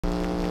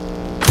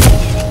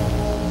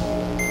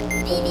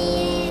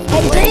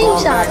Dream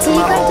shot. Can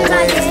you come to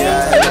my game?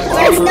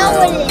 Already know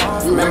what it is.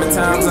 Remember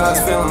times I was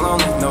feeling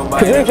lonely.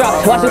 Nobody. Dream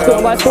shot. Watch this score.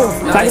 I'm about to score.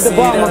 Can I get the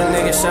ball? I'm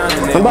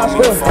about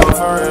to score.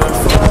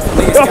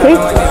 Niggas got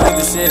like they with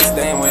the shit.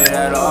 Staying with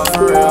that all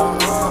for real.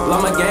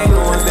 Love my gang, the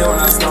ones there when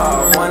I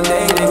start. One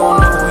day they gon'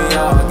 know who we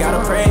are. I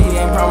gotta pray, he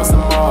ain't promised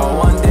tomorrow.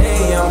 One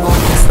day I'm gon'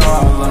 be a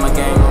star. Love my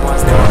gang, the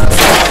ones there when I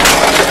start.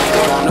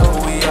 They gon' know who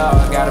we are.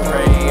 I gotta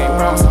pray, he ain't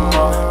promised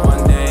tomorrow.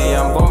 One day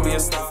I'm gon' be a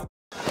star.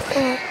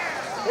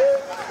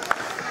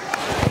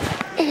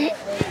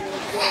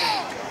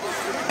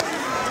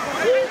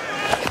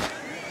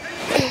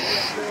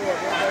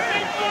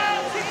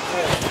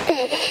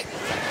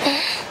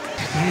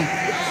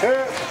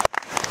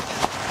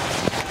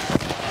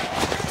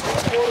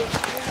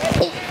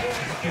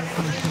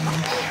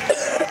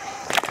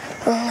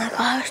 Oh my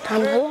gosh,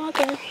 time to log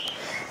in.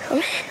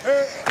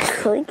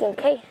 It's Lincoln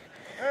K.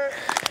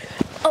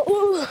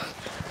 Oh,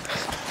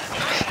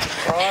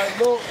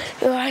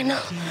 you already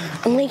know.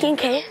 I'm Lincoln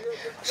K.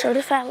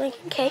 Certified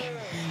Lincoln K.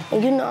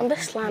 And you know I'm the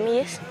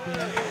slimiest.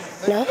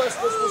 No?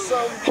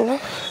 You know?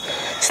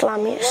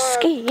 Slimiest.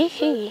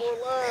 Ski.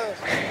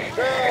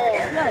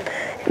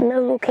 No,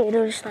 little K,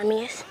 they're the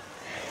slimiest.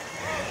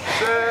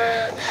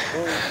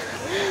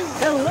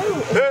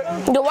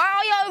 Why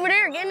are y'all over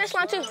there getting this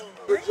line too?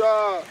 Good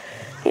job.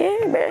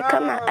 Yeah, better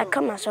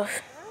cut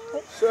myself.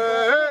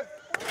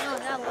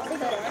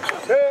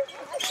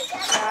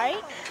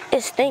 Alright.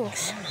 It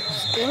stinks.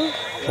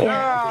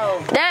 Yeah.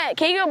 Dad,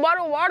 can you get a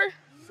bottle of water?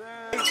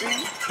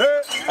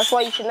 That's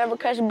why you should never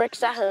catch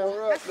bricks at home.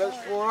 Let's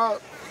pull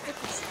up.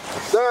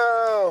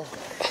 Down.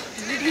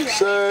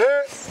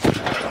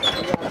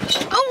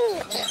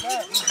 Oh!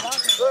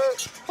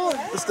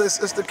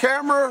 It's the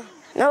camera.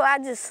 No, I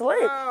just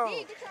slipped.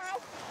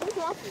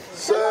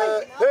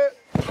 Set, hit.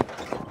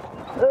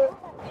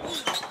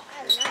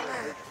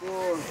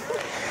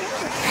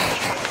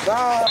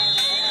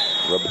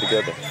 Rub it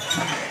together.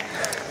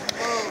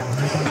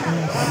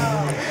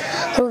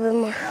 A little bit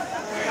more.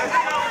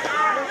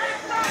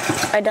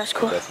 Alright, that's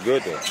cool. That's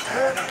good though.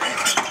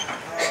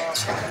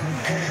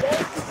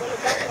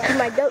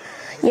 My dope.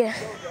 Yeah.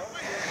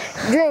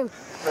 Dream.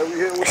 Hey, we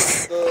hit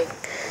with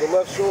the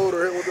left shoulder.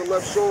 Hit with the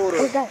left shoulder.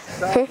 What's that?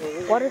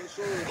 Water?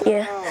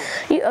 Yeah.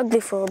 You ugly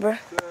fool, bro.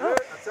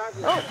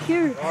 Oh,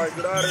 here. All right,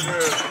 get out of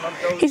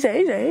there. He's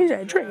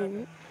a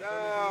dream.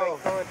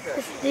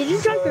 Did you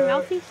drop your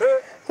mouthpiece?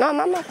 No,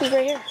 my mouth is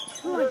right here.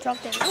 Who would drop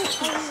that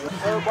mouthpiece?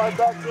 Everybody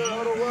back to the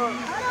huddle run.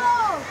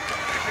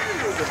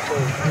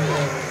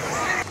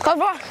 Go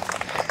ball.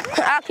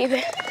 I'll keep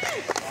it.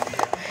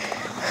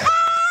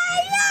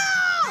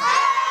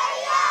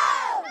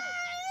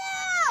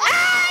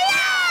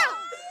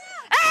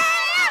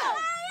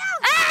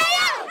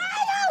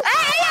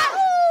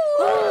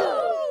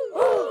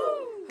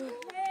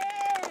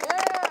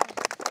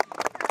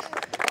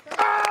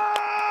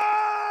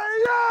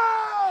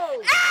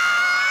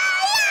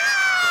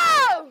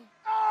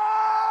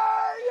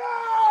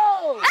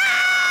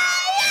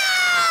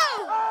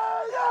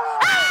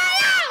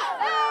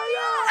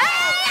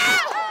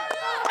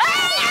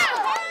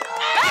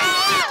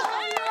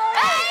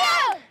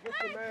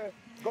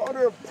 Go out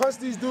there and punch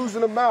these dudes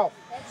in the mouth.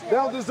 They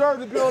don't deserve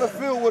to be on the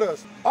field with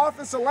us.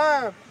 Offensive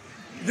line,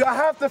 you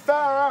have to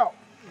foul out.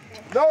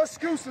 No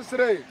excuses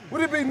today.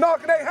 We'd be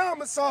knocking their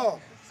helmets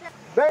off.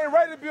 They ain't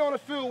ready to be on the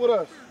field with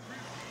us.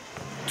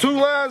 Two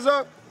lines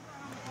up.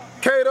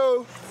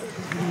 Kato,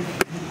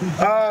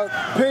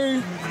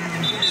 P,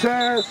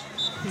 Chaz.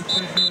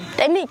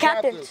 They need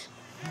captains.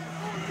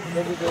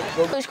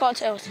 Please call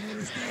Tails.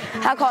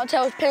 I call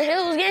Tails Penn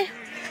Hills game.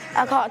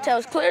 I call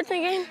Tails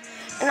Clearton game.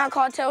 And I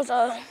call Tails,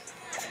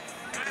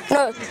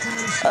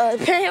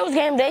 Penn Hills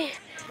game,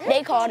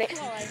 they called it.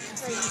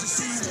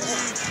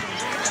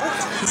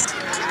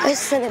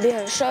 It's finna be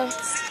on the show.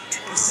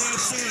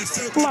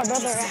 My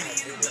brother,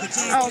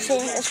 I don't see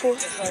him at school.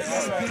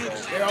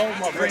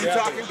 Are you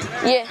talking?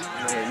 Yeah.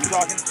 You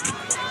talking?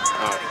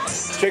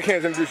 Shake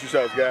hands and introduce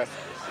yourselves, guys.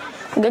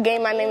 Good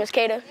game, my name is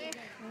Kaidyn.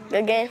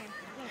 Good game.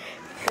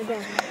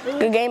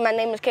 Good game, my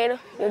name is Kaidyn.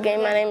 Good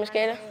game, my name is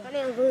Kaidyn.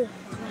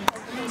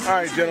 All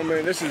right,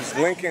 gentlemen, this is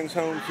Lincoln's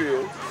home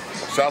field.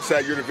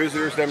 Southside, you're the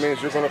visitors. That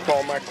means you're going to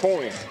call my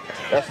coin.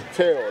 That's a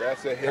tail.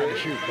 That's a head.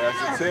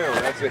 That's a tail.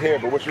 That's a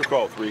head. But what's your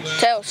call, Three?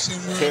 Tails.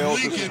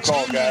 Tails. This is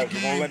call, guys.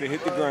 We're going to let it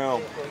hit the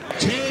ground.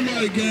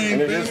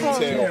 And it is the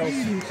tail.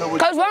 So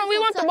Coach, why don't we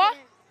want the ball?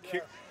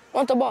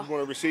 Want the ball? You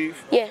want to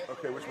receive? Yeah.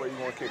 Okay, which way you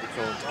want to kick it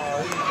to him?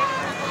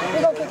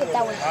 We're going to kick it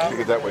that way. Kick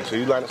it that way. So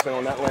you line up, stand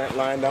on that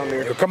line down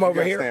there. Come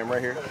over here. Stand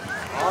right here.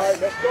 All right,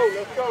 let's go.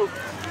 Let's go.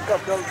 What's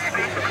up, coach?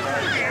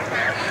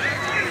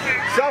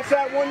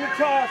 Southside won the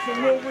toss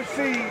and will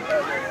receive.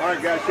 All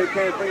right, guys, shake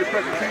hands. Bring your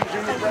pressure team.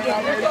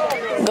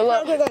 Good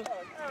luck.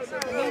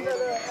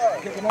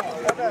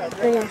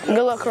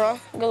 Good luck, Karan.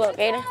 Good luck,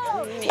 Aiden.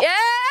 Yeah!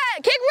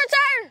 Kick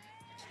return!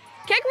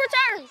 Kick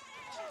return!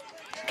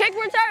 Kick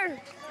return!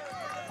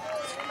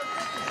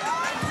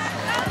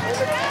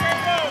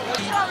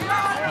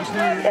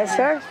 Yes,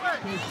 sir.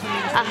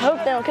 I hope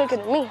they don't kick it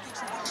at me.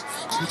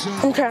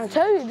 I'm trying to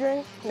tell you,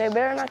 Dream. They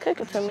better not kick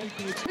it to me.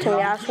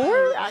 I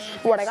swear. I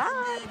swear to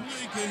God.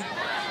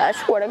 I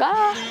swear to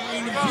God. I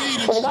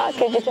swear to God,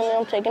 kick it to me.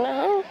 I'm taking it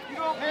home.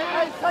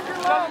 Hey, touch your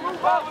line.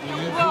 Move up.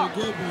 Move up.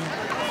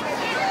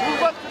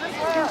 Move up to this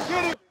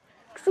line.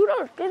 Shoot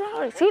up. Get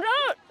out. Shoot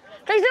up.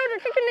 Hey, dude, they're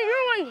kicking it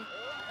your way.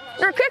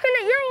 They're kicking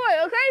it your way,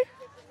 okay?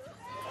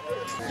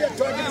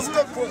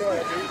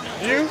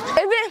 You?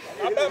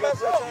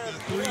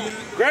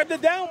 Grab the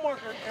down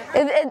marker.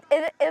 If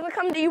it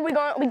come to you, we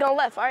going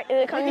left, all right? If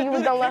it come to you,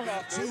 we going left.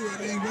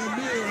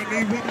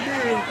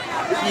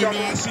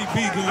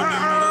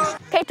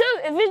 Okay, two,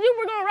 if it's you,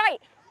 we're going right.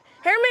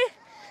 Hear me?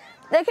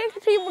 They kick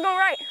it to you, we're going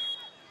right.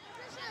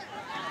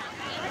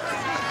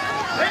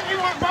 Then you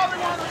want probably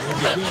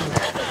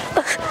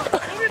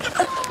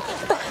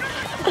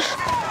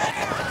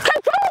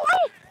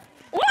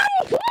Why are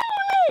you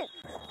throwing it?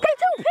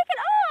 K2, pick it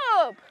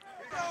up.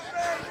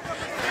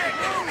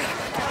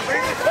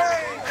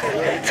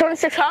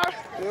 26 hard.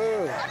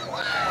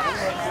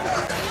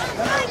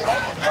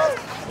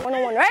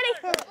 1-on-1, ready?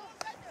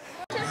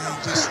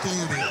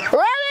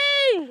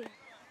 Ready?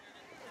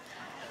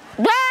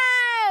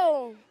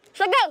 Go!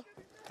 So go.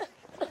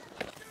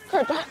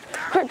 Hurt that.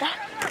 Hurt that.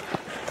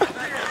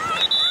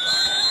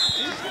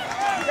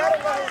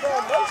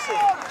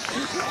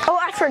 Oh,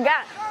 I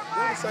forgot.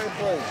 Do the same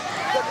play.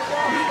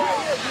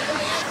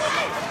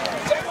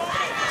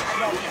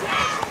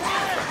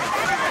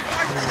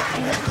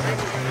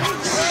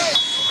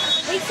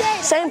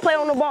 Same play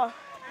on the ball.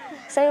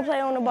 Same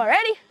play on the ball.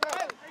 Ready?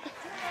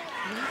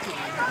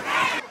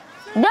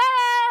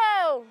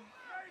 Go!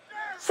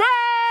 Set!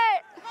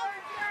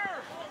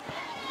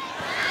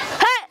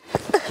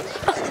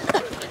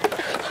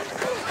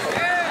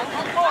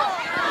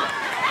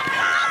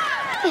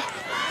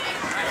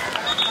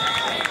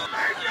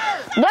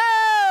 Go!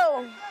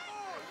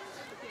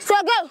 So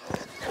go!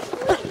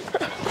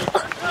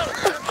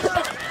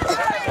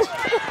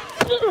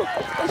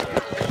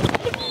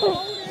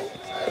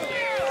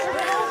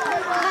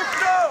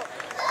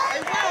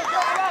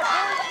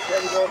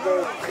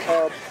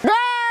 Go!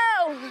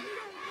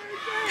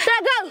 So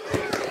go!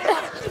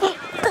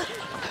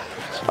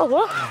 Oh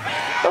well.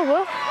 Oh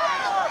well.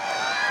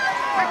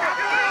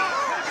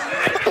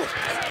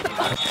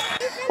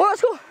 Well,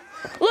 let's go.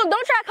 Look,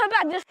 don't try to come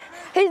back. Just,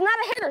 he's not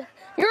a hitter.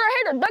 You're a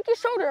hitter. Duck your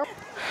shoulder.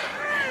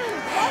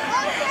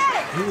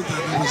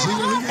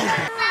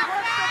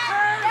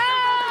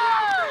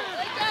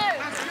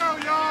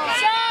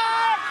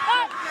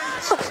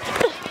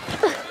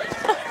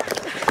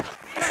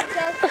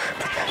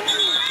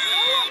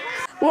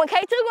 When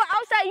K2 go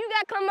outside, you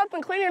gotta come up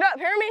and clean it up.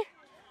 Hear me?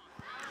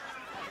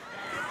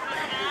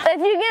 If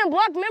you getting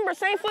blocked, remember,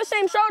 same foot,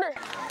 same shoulder.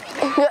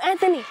 Yo,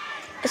 Anthony,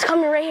 it's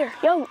coming right here.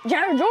 Yo,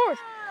 George,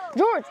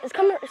 it's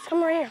coming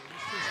right here.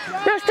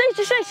 No, stay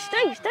over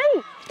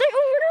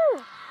there.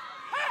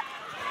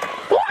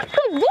 Block the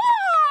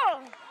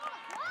ball.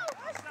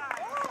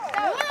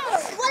 It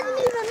wasn't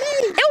even me.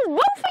 It was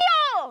both of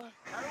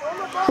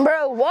y'all. Bro,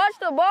 watch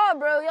the ball,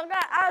 bro. Y'all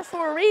got eyes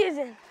for a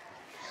reason.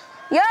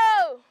 Yo,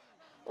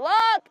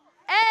 look,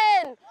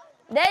 and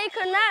they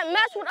could not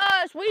mess with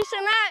us. We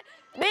should not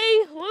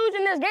be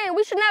losing this game.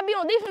 We should not be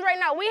on defense right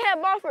now. We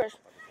have ball first.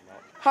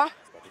 Huh?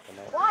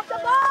 Watch the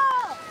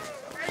ball.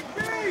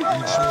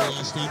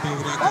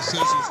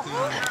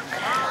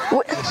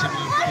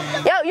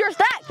 Yo, you're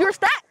stacked.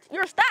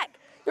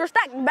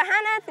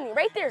 Behind Anthony,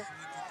 right there.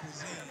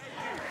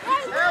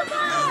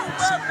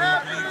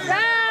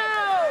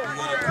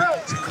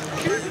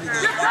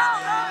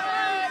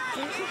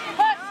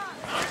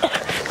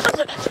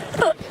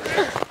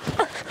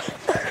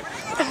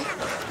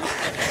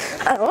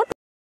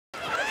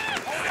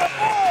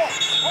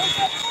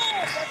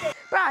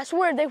 Bro, I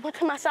swear they went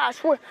to my side. I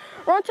swear.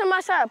 Run to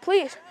my side,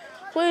 please.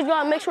 Please,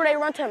 God, make sure they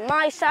run to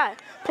my side.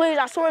 Please,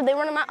 I swear they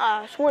run to my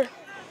I swear.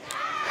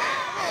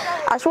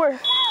 I swear.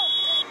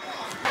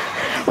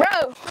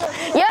 Bro,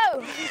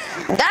 yo,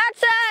 that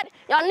side,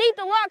 y'all need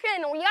to lock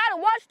in. We gotta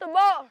watch the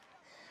ball.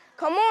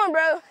 Come on,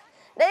 bro.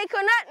 They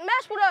could not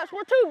mess with us.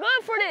 We're too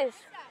good for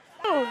this.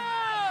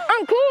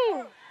 I'm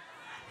cool.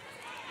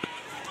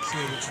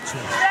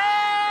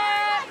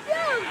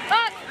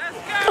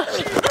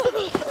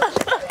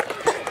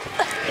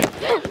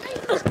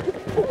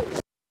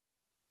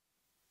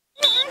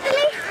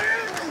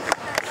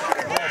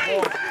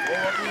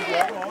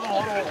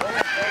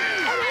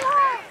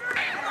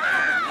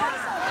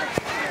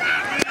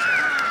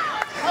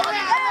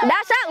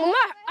 That side,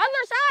 Lamar,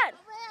 other side.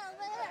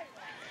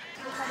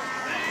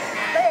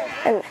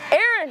 And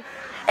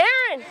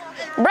Aaron,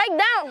 break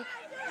down.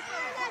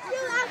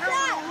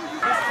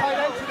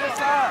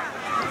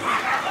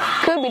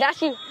 Could be,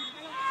 that's you.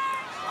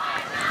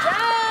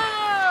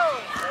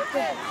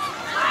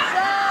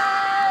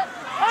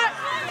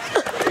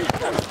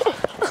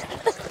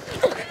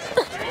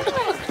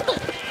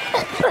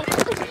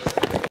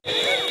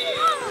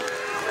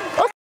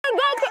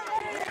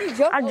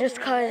 I just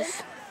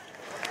cussed.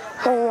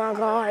 Oh my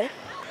God.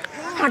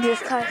 I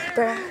just cussed,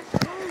 bro.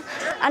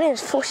 I didn't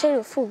say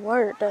the full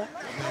word though.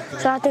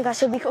 So I think I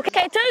should be cool.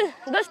 K2,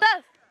 good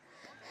stuff.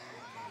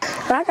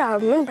 But I gotta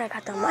remember I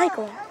got the mic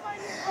on.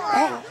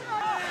 Dang.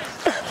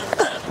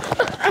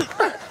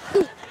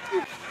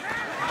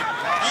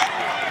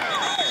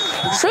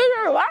 See,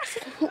 you're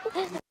watching.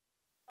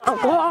 Oh,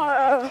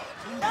 God.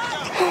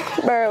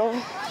 Bro,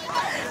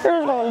 they're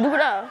just gonna do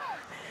that.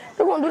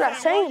 They're gonna do that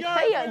same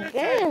play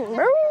again,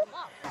 bro.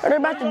 Or they're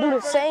about to do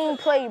the same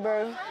play,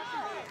 bro.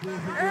 Go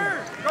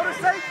to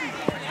safety.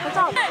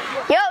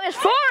 Yo, it's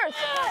fourth.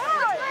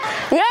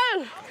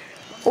 Yo,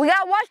 we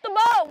gotta watch the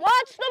ball.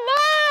 Watch the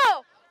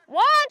ball.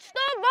 Watch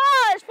the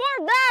ball. It's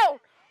fourth down.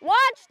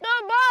 Watch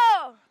the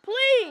ball,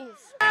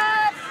 please.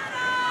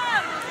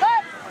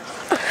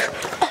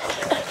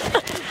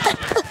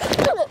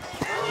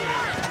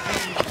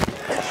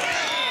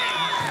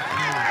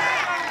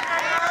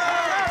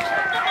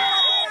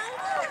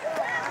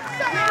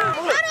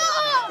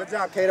 Good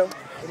job, Kato.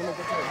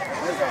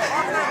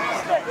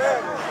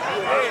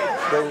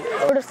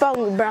 Bro, just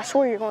follow me, bro. I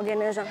swear you're gonna get in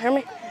there. Hear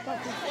me?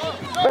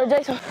 Bro,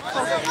 Jason.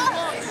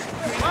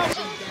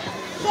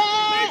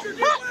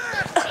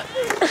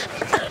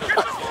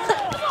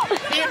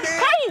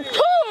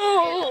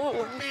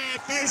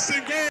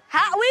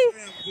 How we?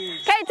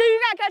 K2, you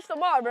gotta catch the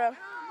ball, bro.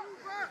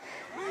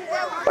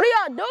 What are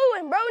y'all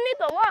doing, bro? We need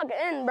to log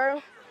in,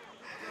 bro.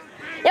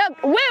 Yo,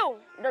 Will,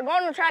 they're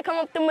gonna try to come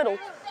up the middle.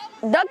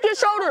 Duck your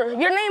shoulder.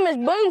 Your name is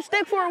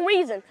Boomstick for a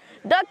reason.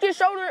 Duck your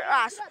shoulder.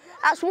 I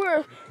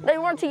swear they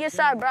weren't to your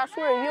side, bro. I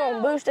swear you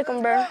don't Boomstick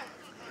them, bro.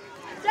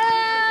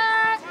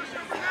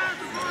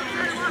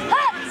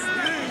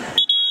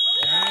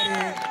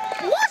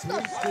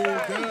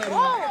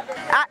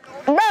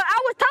 Bro, I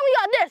was telling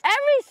y'all this.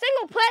 Every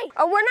single play,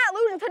 we're not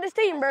losing to this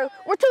team, bro.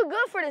 We're too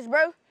good for this,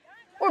 bro.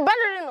 We're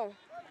better than them.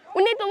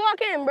 We need to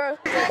lock in, bro.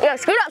 Yeah,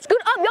 scoot up,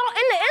 y'all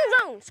in the end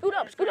zone. Scoot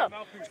up.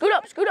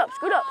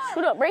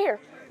 Right here.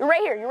 You're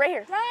right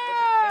here.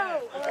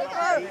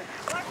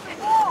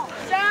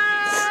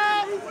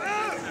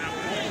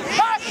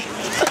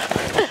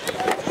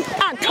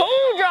 I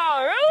told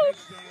y'all, bro.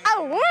 I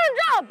warned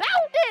y'all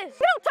about this.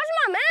 You don't touch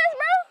my mans,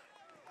 bro.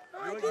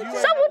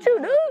 What's up with you,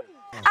 dude?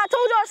 I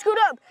told y'all scoot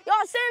up.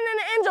 Y'all sitting in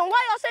the end zone. Why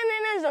y'all sitting in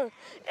the end zone?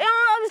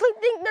 Y'all obviously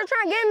think they're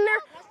trying to get in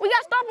there. We got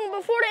to stop them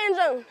before the end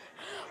zone.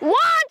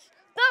 Watch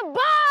the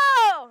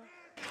ball!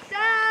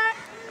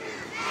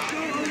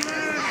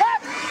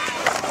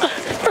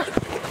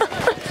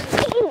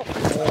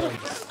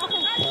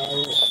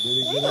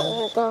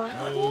 Oh, God.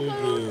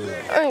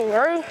 Hey,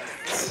 bro.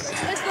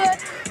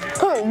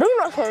 Couldn't do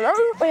nothing, bro.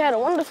 We had a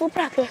wonderful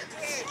practice.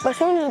 But as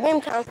soon as it's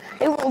game time,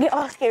 they won't get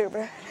all scared,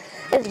 bro.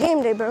 It's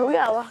game day, bro. We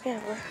gotta lock in,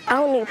 bro. I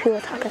don't need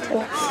people talking to me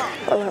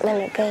when I'm in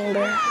the game,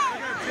 bro.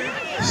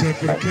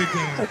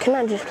 Like, can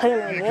I just play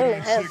my game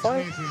and have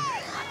fun?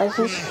 Like,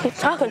 you keep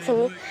talking to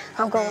me,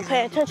 I'm gonna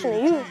pay attention to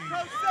you.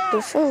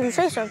 As soon as you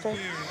say something.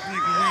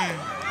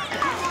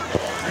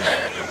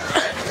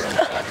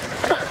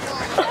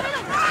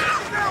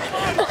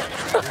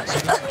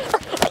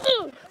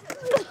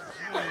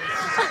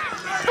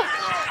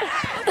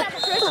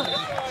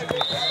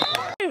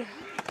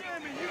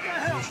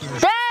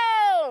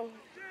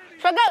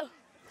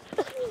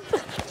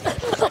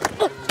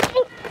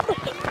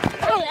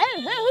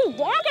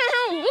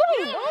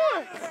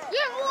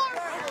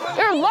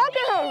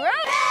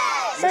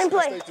 Same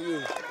play.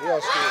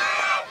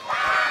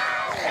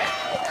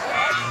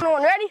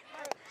 Everyone ready?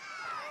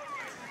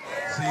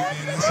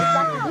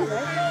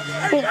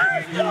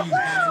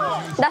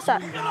 That's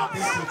up.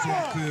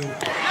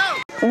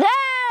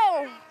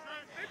 Down.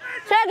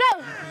 Check go.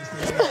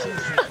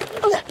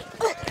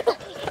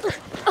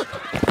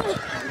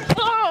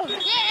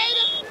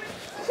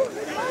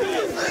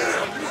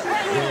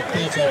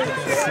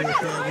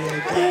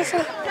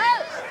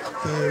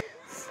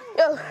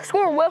 Yo,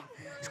 score, Will.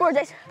 Score,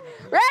 Jason.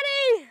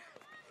 Ready?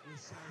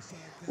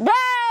 Go!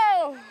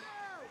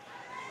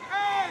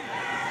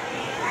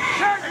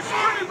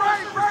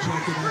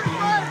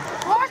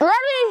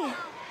 Ready?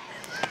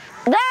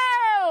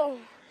 Go!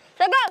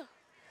 So go!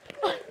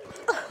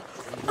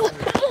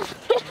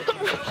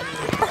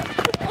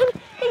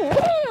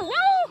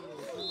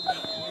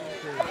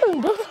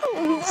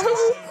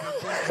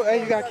 Hey,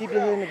 you gotta keep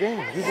your head in the game.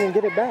 You can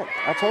get it back.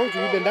 I told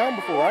you, you've been down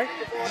before, right?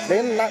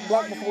 They didn't not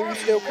block before, you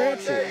still crab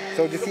shit.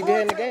 So just keep your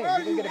head in the game.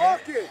 You can get it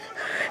back.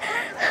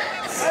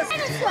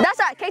 That's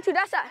side, K2,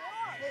 that's side.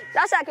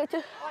 That's side,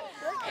 K2.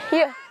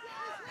 Here.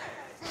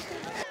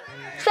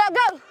 So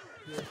go.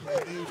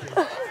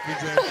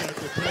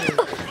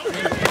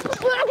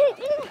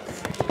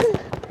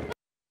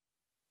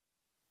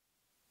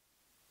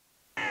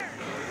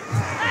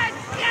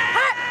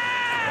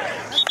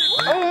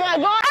 Oh my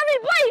God, every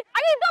play, I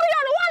keep telling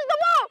y'all to watch the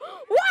ball.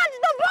 Watch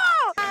the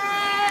ball.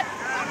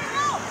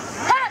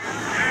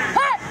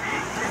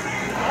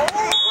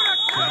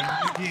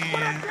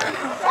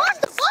 Watch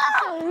the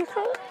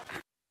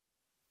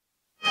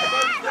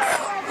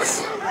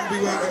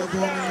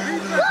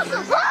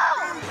ball.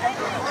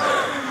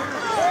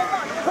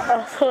 I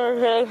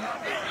swear,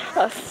 I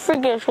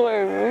freaking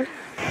swear, man.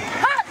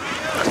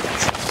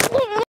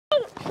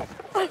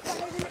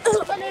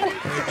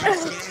 Yo,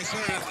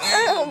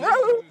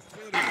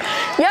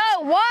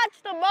 watch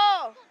the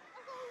ball.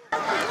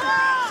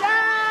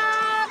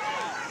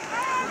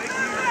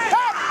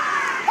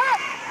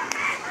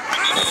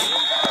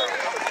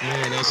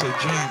 Yeah, that's a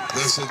jump.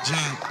 That's a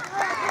jump.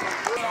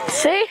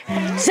 See?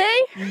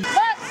 See?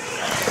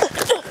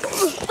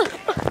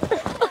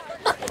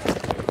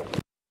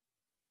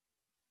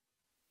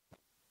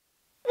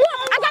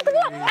 I got the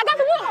ball. I got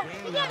the ball.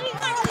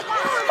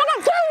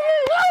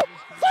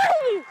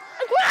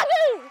 It's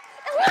rocking.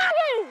 It's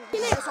rocking.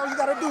 That's all you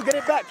gotta do. Get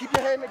it back. Keep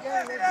your head in the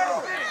game. Let's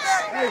go.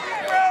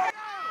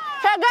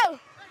 Try to go.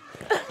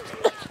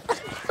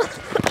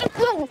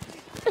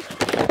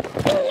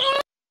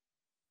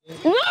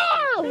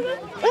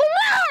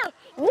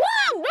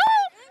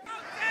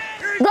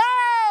 Go!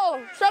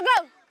 So go!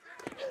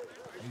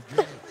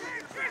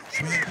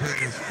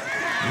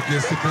 He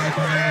gets the back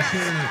on his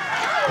head.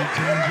 He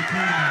turns the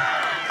corner.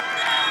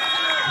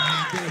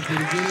 Did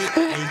he get it?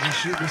 There's the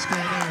shit that's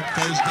going on.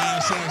 First down,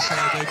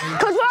 Southside, baby.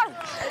 Coach Ron!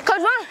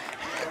 Coach Ron!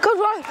 Coach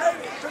Ron!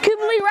 Keep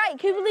the lead right.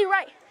 Keep the lead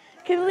right.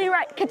 Keep the lead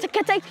right. Catch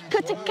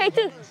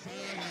K2.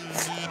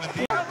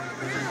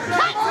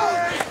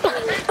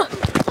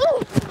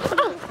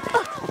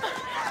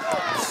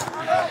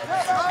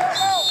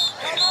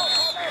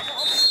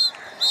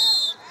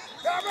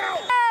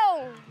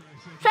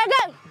 Try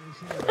go!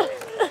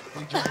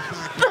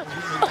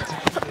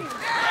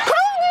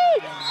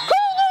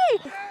 Cooley!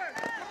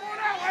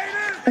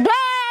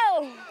 Go!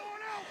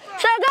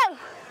 Try go!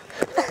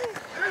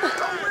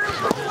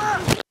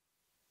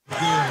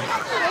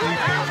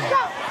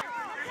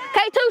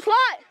 K2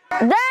 slot!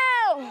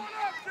 Down!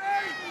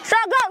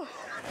 Try go!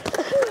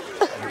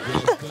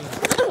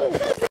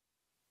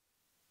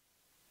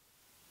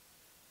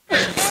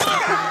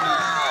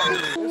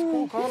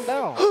 Calm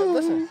down. Hey,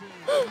 listen,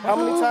 how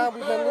many times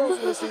we've been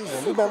losing this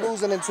season? We've been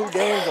losing in 2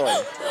 games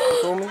already.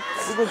 You feel me?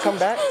 We gonna come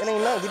back. It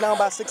ain't nothing. We down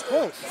by 6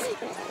 points.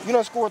 You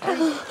done scored 4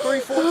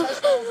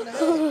 touchdowns in a half.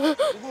 We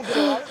gonna get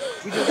it right.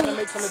 We just gotta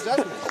make some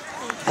adjustments.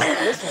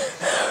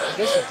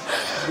 Listen.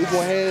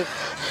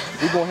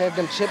 We gonna have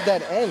them chip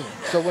that end.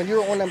 So when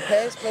you're on them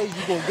pass plays,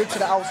 you gonna get to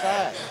the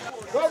outside.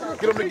 Get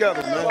them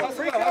together, man.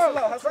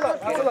 Hustle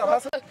up. Everybody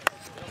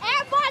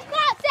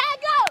stop. Stand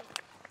go.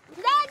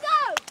 Stand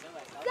go.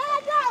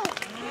 Stand go.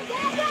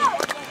 Stand go.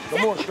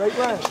 Come on, straight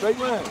line.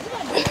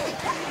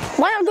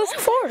 Why not go so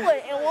forward?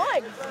 And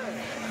one.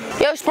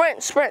 Yo,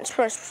 sprint.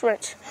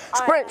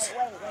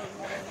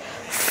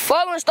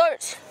 Following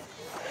starts.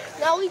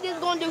 Now we just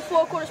gonna do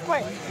 4-quarter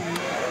sprint.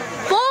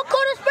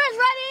 4-quarter sprints,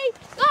 ready?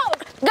 Go!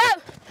 Go!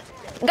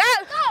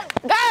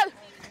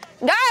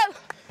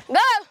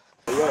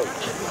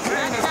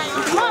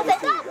 Come on,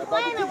 stop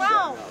playing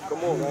around.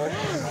 Come on, man.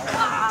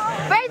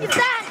 Ready to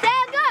start,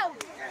 stand, go!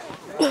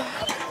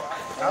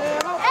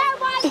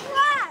 Everybody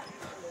fly!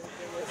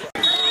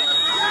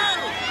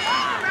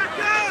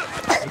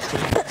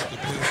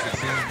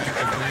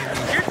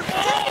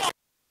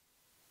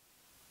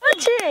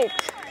 Watch it!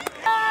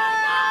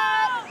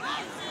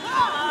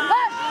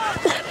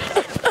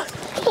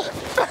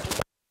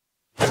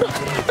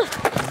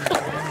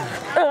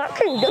 I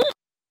can't do it.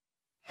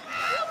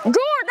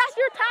 George, that's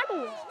your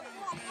tackle.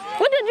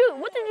 What did you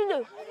do?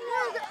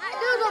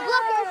 There was a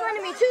blocker in front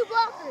of me, 2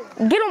 blockers.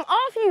 Get him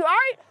off you, all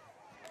right?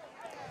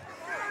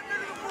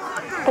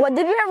 What,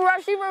 did you have a wide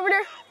receiver over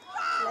there?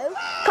 No.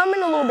 Come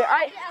in a little bit, all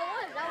right? I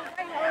was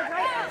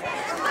right.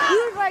 He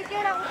was right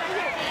there, I was right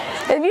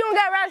here. If you don't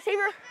got a wide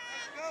receiver,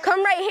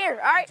 come right here,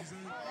 all right?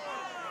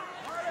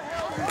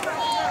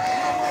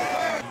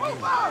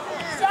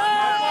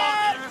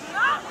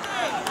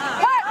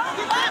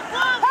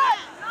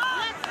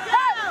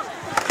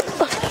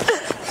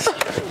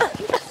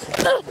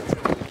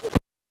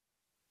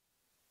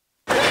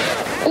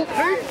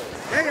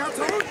 Hey, I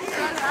told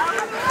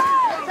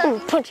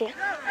you. Punch it.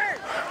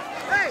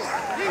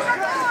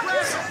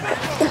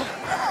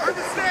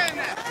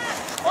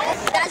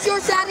 That's your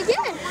side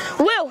again.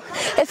 Will,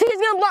 if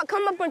he's gonna block,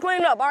 come up and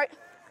clean it up, all right?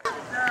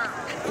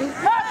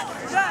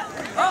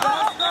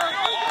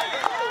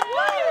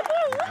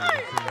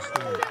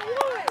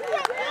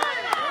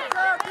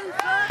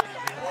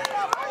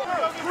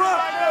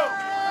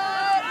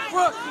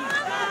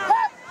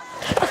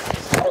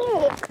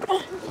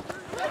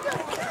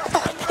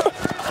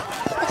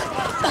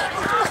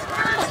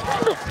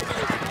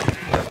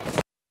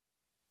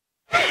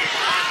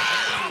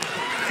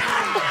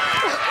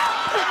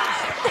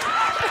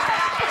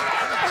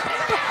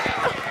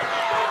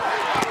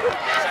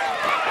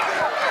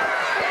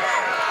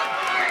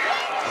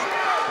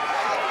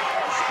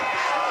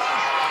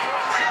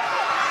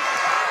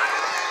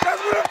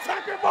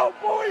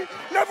 Boy,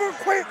 never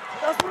quit.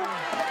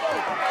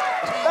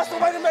 That's the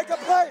way to make a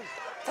play.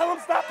 Tell them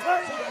stop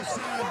playing.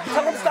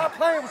 Tell them stop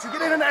playing. Once you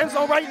get in the end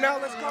zone right now,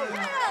 let's go.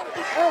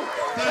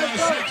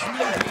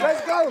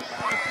 Let's go.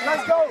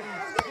 Let's go.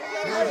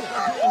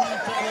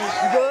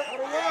 You good?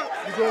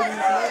 You good?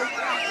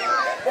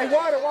 Hey,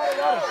 water.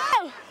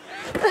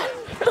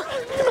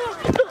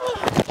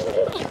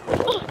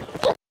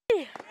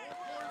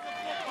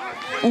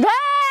 Go!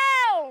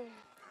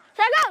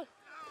 Check out!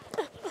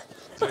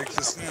 Takes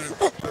a snap.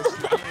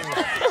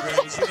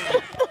 Takes the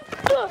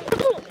ball.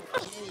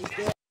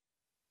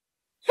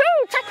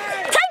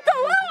 Take the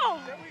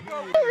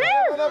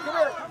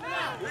ball.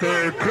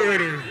 Third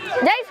quarter.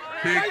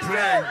 Big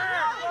play.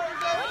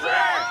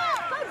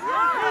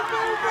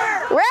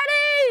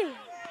 Ready?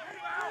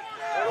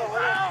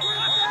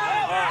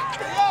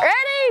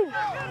 Ready?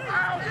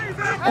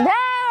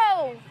 Go!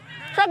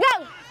 So go!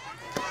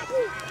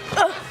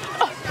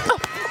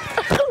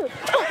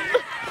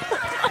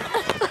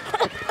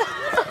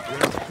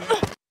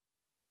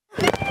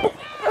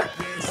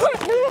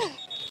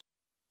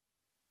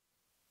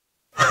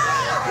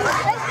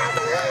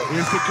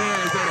 Where's the call?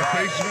 Is that a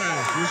face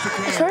mask? Where's the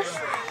call?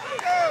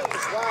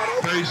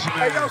 Face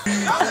mask.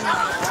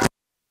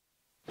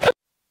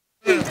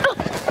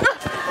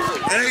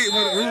 Hey,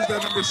 who's that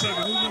number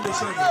 7? Who's number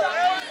 7?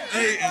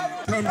 Hey,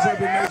 and comes up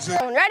and makes it.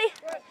 Ready?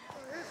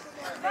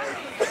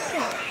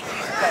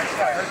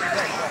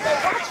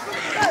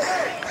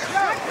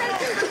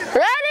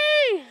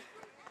 Ready?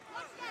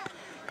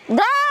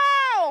 Go!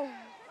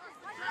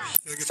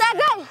 Set,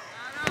 go!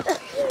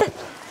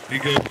 He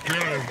goes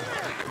drive.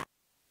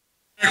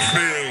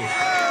 Backfield.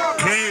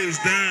 Close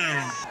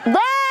down.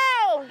 Go!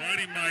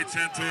 Mighty Mites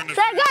enter in the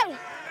Set, go!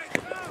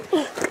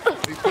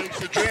 He takes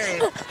the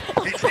drive.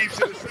 He keeps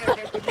it himself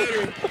up the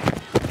middle.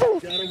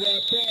 Gotta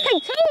wrap up. Hey,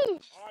 two!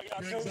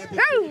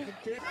 Go!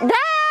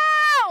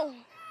 Down!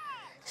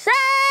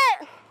 Set!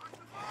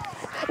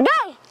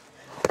 Go!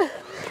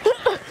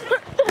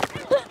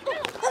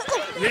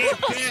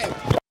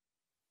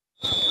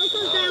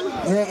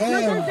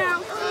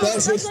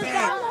 That's a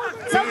stop.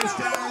 First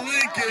down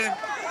Lincoln.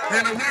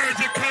 In the words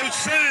of Coach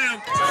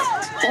Sam.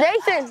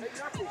 Nathan!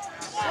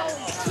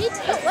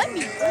 Let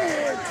me.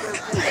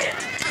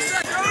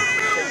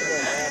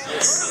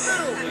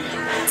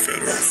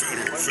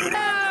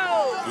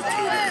 Federal.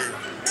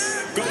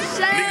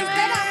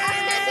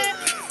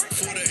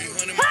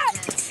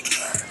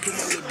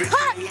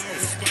 Go,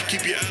 niggas.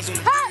 Keep your eyes on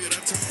the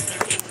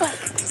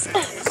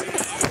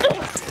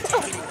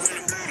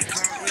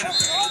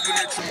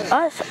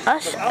Us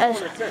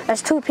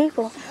as two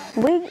people,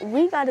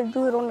 we gotta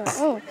do it on our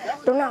own.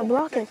 They're not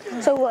blocking.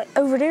 So like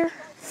over there,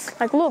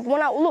 like look,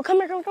 come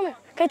here.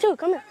 K2,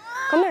 come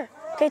here.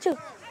 K2.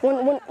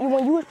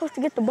 When you were supposed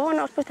to get the ball and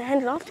I was supposed to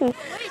hand it off to you,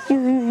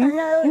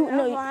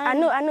 I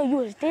know you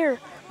was there,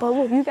 but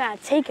look, you gotta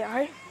take it,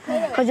 right?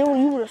 Cause you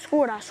would have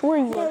scored. I swear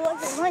you would.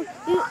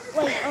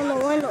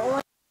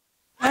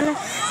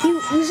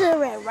 You should have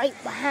ran right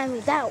behind me.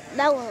 That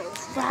was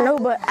fine. No,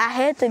 but I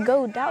had to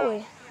go that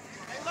way.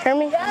 Hear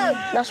me?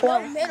 That's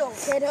why.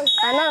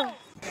 I know.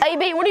 Hey,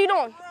 B, what are you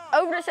doing?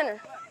 Over the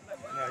center.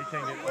 No, you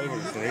can't get over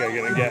the center. You gotta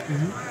get in the gap.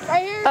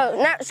 Right here. Oh,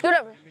 now scoot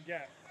over.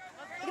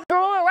 Go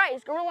rolling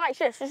right. Shift.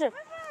 Right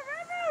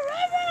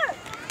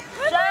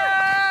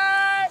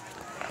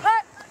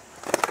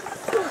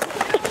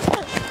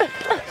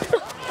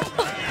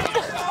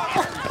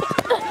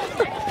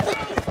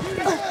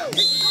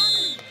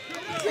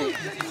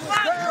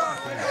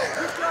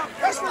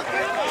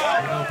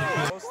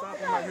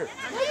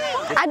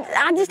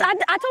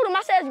I told him, I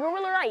said it's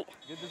gorilla right.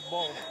 Get this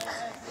ball.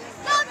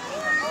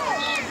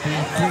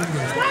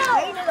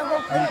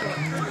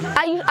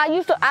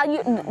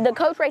 The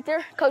coach right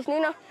there, Coach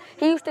Nino,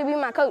 he used to be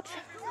my coach.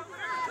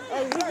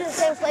 You did the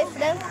same play for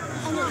them?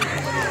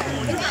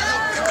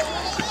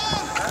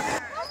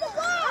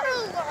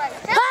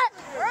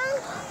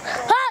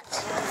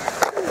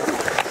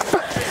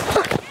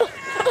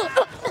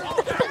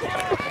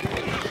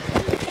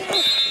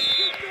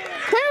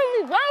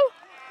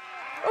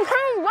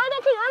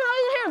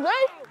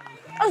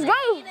 Let's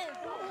go.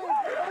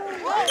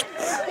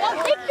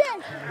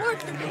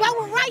 Well,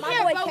 we're right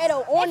here, bro.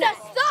 It's a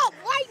stop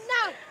right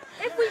now.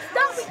 If we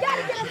stop, we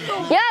gotta get a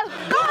goal. Yo,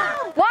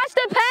 watch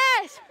the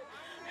pass.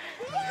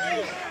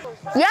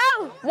 Yo,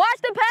 watch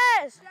the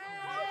pass.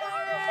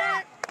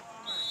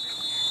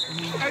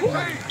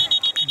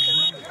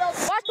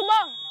 Watch the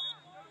ball.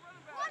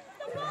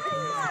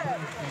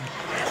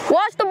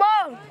 Watch the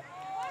ball.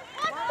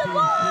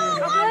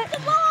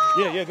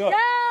 Yeah, go.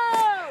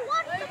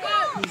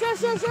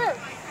 Sure.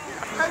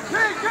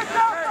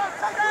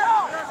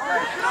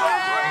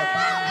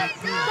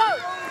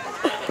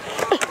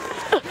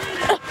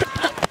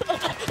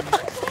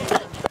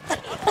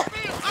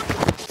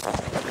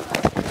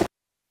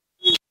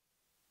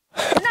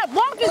 Not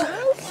blocking.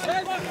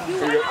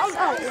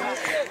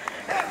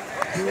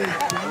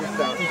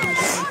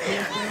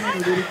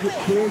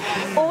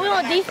 Oh, we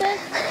on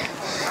defense?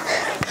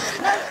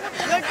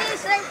 Your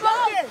defense ain't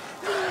focused.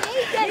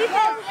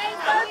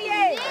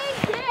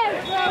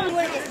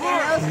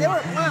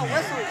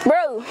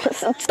 Bro,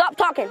 stop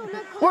talking.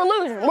 We're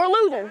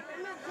losing.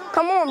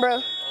 Come on, bro.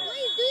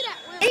 Please do that.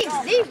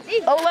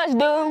 Deep. Oh, let's do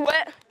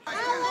it.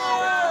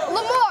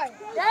 Lamar.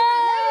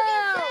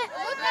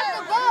 Look at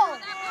the ball.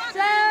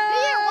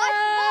 Here,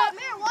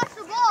 watch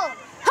the ball.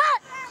 Hot.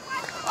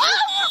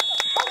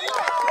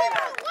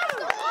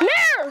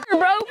 Mirror, bro.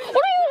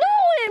 What are you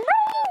doing,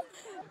 bro?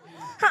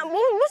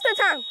 What's the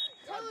time?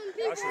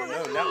 I should have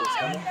known that was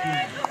coming.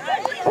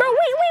 Bro,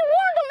 we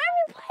warned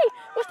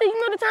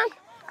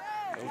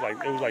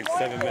It was like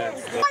 7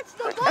 minutes. Watch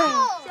the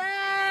ball.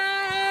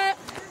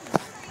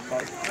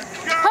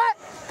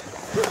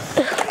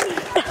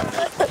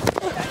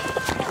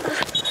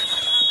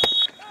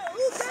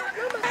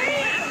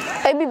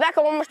 Hey, be back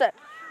on one more step.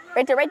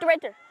 Right there, right there,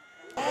 right there.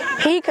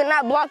 He could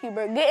not block you,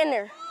 bro. Get in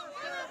there.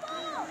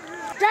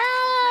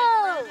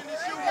 Down.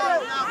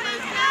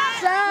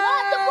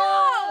 Watch the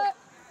ball.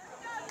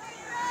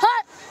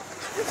 Hut.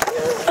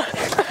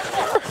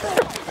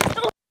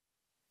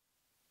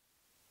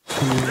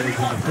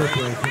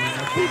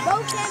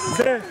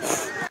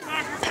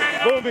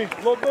 Boomy,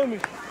 little Boomy.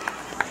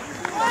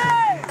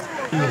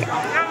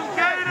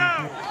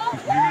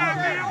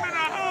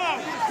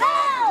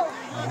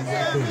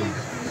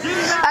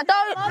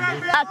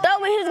 I thought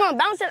he was gonna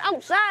bounce it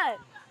outside.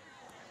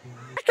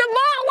 Watch the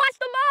ball, watch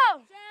the ball.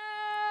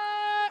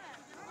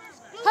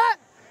 Hut.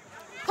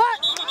 Hut.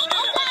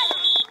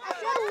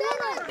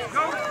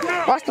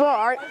 Watch the ball,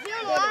 all right?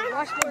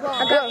 Watch the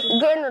ball.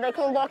 Get in there, they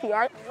can't block you, all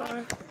right?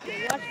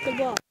 Watch the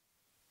ball.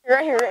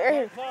 Right here, right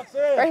here.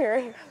 Right here,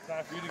 right here.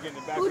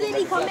 Who did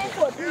he come in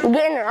for? Get in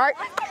there, all right?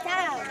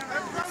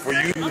 For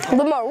you.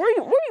 Lamar, where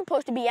you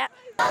supposed to be at?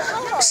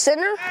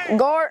 Center,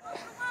 guard,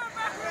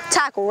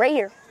 tackle, right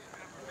here.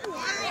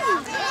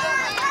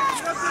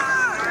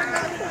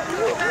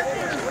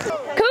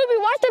 Kobe,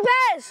 watch the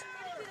pass.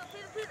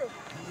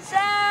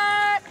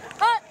 Set.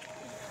 Hut.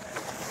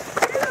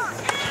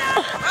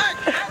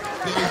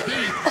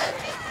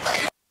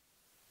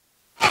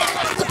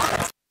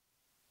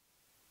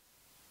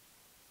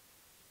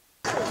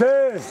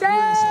 Set.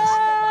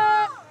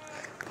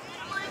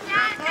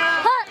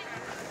 Hut.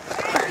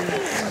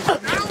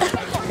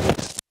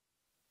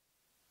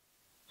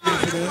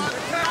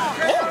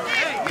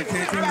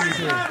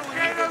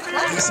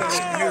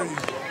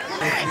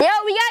 Yo,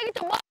 we gotta get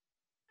the ball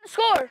to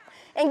score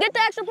and get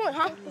the extra point,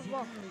 huh?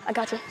 I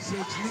got you. 6-0,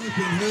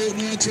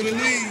 holding on to the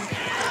lead.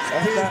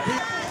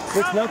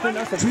 6-0,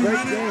 that's a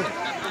great game.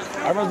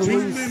 I'd rather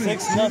lose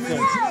 6-0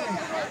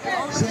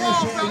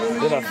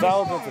 than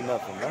 1,000 to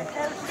nothing, man.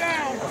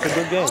 That's a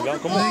good game, y'all.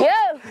 Come on.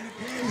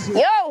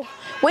 Yo,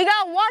 we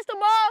gotta watch the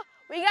ball,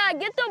 we gotta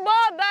get the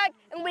ball back,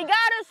 and we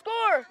gotta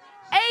score.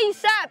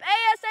 ASAP,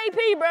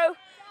 ASAP, bro.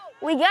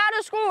 We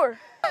gotta score.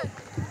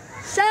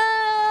 Set.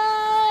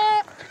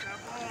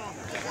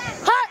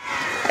 Hut.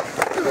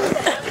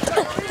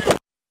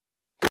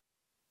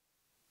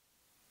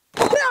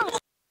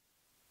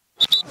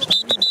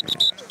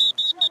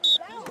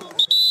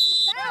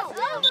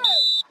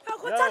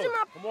 Quit touching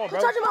my Come on, bro.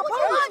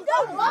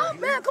 pole.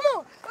 Man, come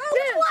on.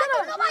 Yeah, shut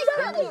up.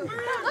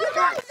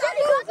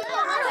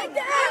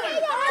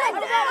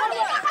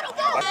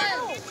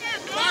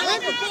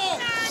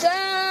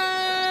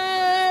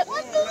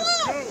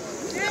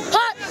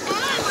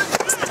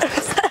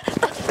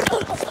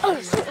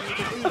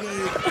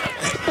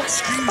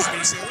 Excuse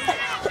me, sir.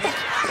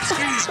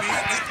 Excuse me.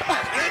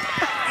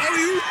 How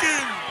you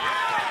can?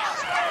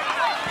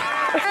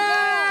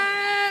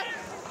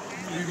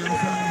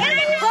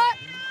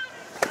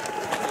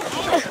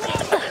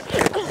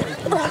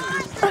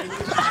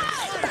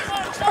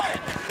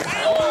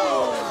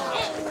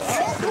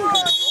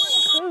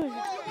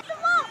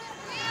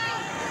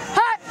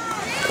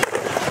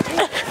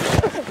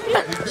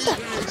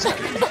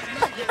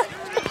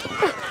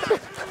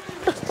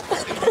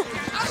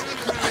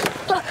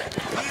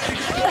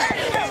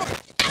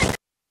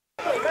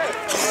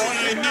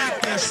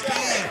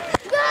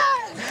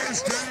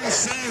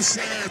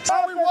 Southside.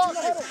 How we walk?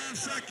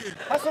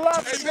 That's a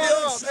lot for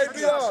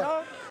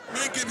ABR.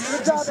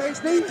 Good job,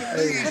 HD.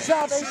 Good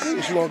job, HD.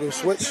 What you want to do,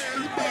 switch?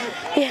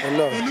 Yeah. Or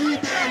no?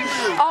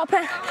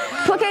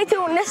 Put K2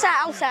 on this side,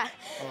 outside,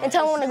 and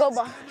tell him when to go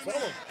ball.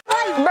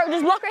 Bro,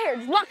 just block right here.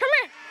 Just block. Come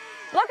here.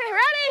 Block right here.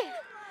 Ready?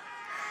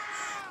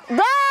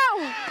 Go.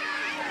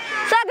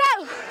 Shot,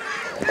 go.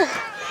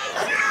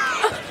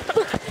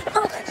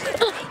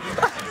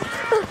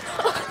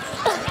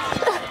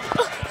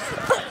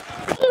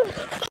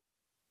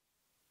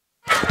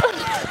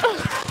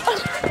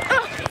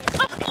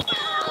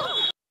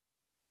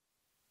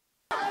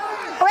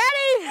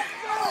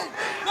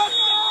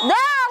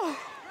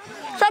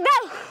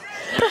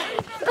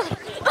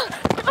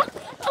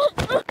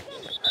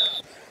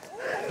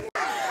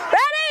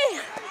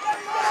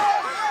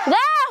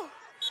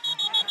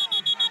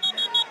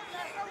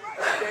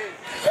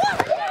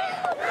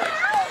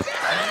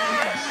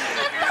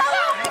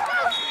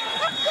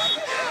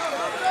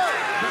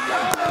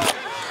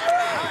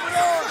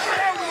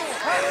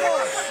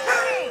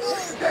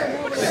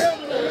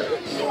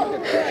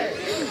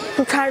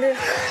 I'm tired of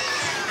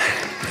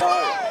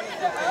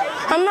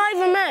I'm not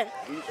even mad.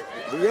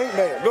 We ain't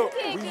mad. Look,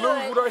 we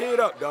lose with our head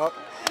up, dog.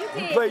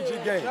 You played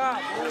your game.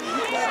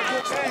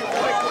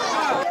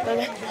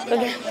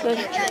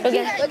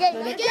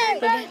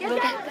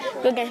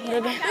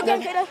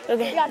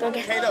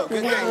 Kato,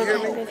 good game, you hear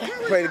me?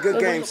 Played a good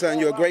game, son.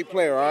 You're a great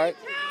player, all right?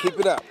 Keep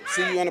it up.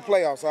 See you in the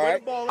playoffs, all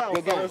right?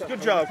 Good game.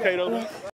 Good job, Kato.